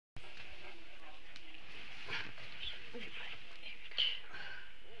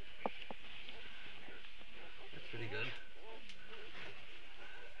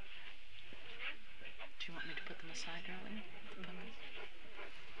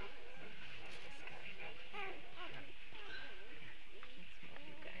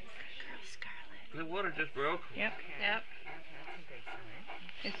sweater just broke. Yep. Okay. Yep. That's a big sign.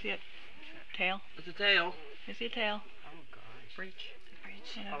 Is it tail? It's a tail. Is it tail? Oh gosh. Breech.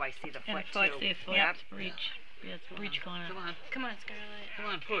 Oh, I see the foot And a foot. too. See a foot. Yep. Breech. Yeah, it's breech going Come on. on. Come on, Scarlet. Come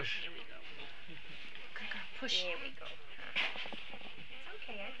on, push. Good girl. Push. There we go. It's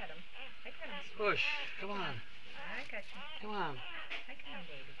okay. I got him. I got him. Sweet. Push. Come on. I got you. Come on. I got him,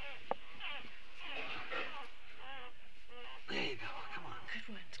 baby. There you go. Come on. Good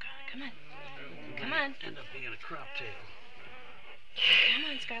one, Scarlet. Come on. Come on. End up being a crop tail. Come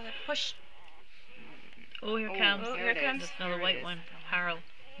on, Scarlet. Push. Oh, here it comes. Oh, here here it it comes. is. That's another Here it white is. one. Harold,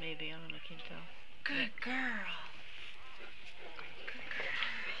 maybe. I don't know. Can't tell. Good girl.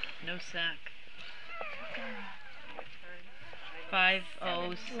 No sack. Good girl.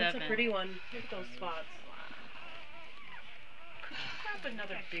 507. That's a pretty one. Look at those spots. Grab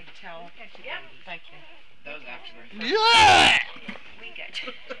another big towel. Yep. Thank you. That was afterwards. Yeah! We got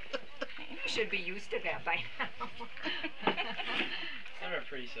you. You should be used to that by now. It's never a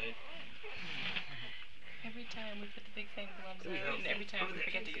pretty sight. Every time we put the big fan gloves There you on, go. and every time we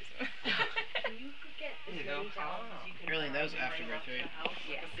forget to use them. You could get There you go. Really, that was afterbirth, right?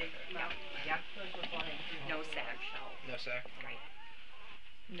 Yes. Yep. Yep. No sack. No sack. Right.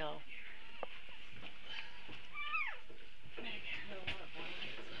 No.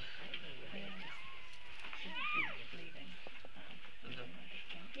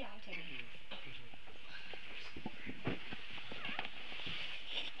 Yeah, I'll take it.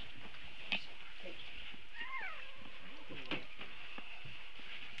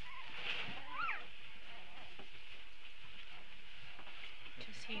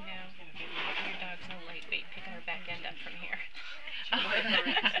 Just so you know, your dog's no lightweight, picking her back end up from here. I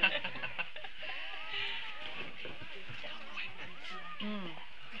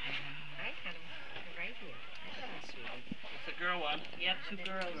got him right here. I got him, sweetie. It's a girl one. Yep, two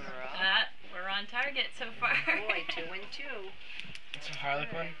girls. Girl. We're on target so far. Boy, 2 and 2. It's a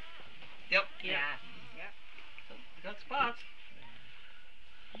harlequin one. Yep. Yeah. Yep. You got spots.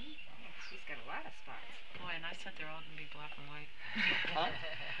 She's got a lot of spots. Boy, and I said they're all going to be black and white. Huh?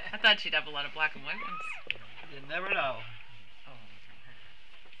 I thought she'd have a lot of black and white ones. You never know. Oh.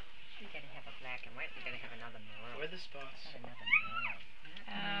 We gotta have a black and white. We gotta have another Where maroon. are the spots? Not another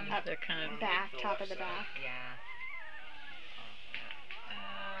maroon. They're kind of Back, top of the back. Yeah.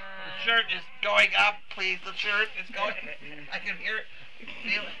 The shirt is going up, please. The shirt is going. I can hear it.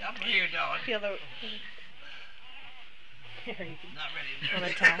 Feel it. Up here, dog. Feel the. Not ready. Feel the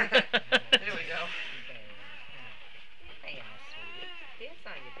tie. There we go. There you are, sweetie. There's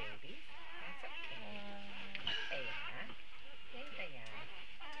all your babies. That's okay. There you are. There they are.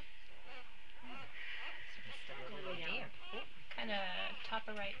 It's just a little deer. kind of top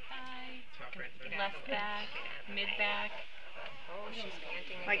of right thigh, Top right there. left back, mid back. Oh, she's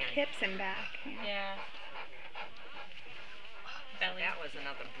panting Like again. hips and back. Yeah. Belly. That was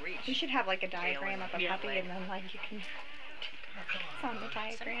another breach. We should have like a diagram of a Yeah. puppy and then like you can it's on the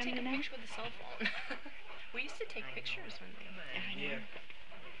Somebody diagram, take you a know? picture with a cell phone. We used to take I know. pictures when we were. I know. Yeah.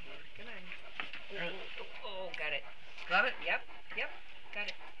 Come on. Oh, got it. Got it? Yep, yep,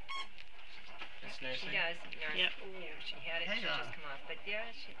 got it. It's She nursing. does. Nurse. Yep. Ooh, she had it. Hang She on. just come off. But yeah,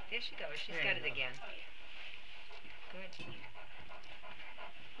 there she goes. She's There got you it go. again. Good.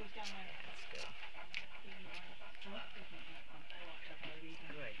 Who's down there? That's good.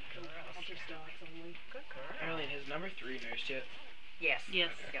 Good girl. Good girl. Arlene, has number 3 nursed yet? Yes.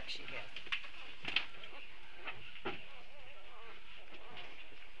 Yes. Yep, she has.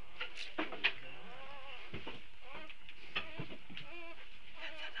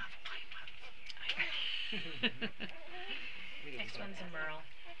 Next one's a Merle.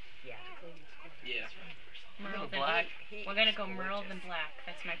 Yeah. Yeah. Merle then black. We're gonna go Merle then black.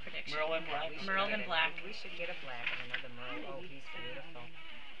 That's my prediction. Merle and black. We should Merle get and it. black. We should get a black and another Merle. Oh, he's beautiful.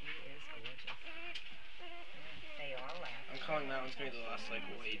 He is gorgeous. Yeah, they all laugh. I'm calling that one's gonna be the last like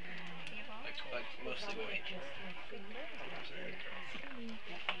white. Like mostly white. Good girl.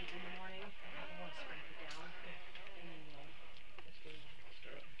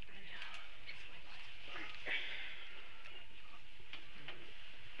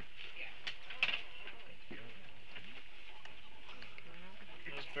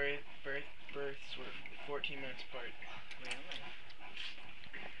 Those births were 14 minutes apart. Really?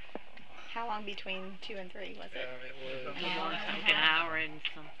 How long between 2 and 3 was it? It was Like an hour and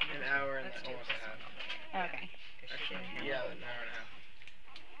something. an hour and Let's do almost a this half. one. Okay. Actually, yeah, an hour and a half.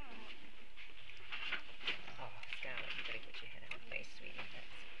 Oh, Scarlet, you gotta get your head out of the face, sweetie. That's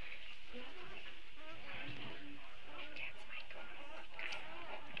my girl.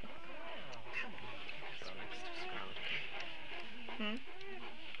 Come on. Hmm?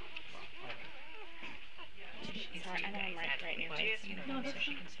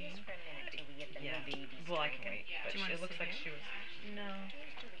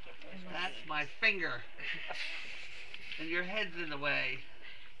 That's my finger. And your head's in the way.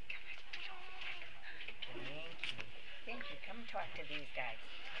 Thank you. Come talk to these guys.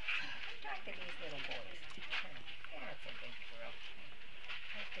 Talk to these little boys. That's a good girl.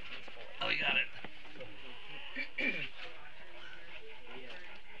 Talk to these boys. Oh, you got it.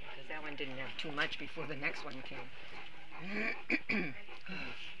 Because that one didn't have too much before the next one came.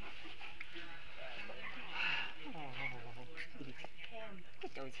 Oh, look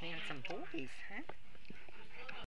at those handsome boys, huh?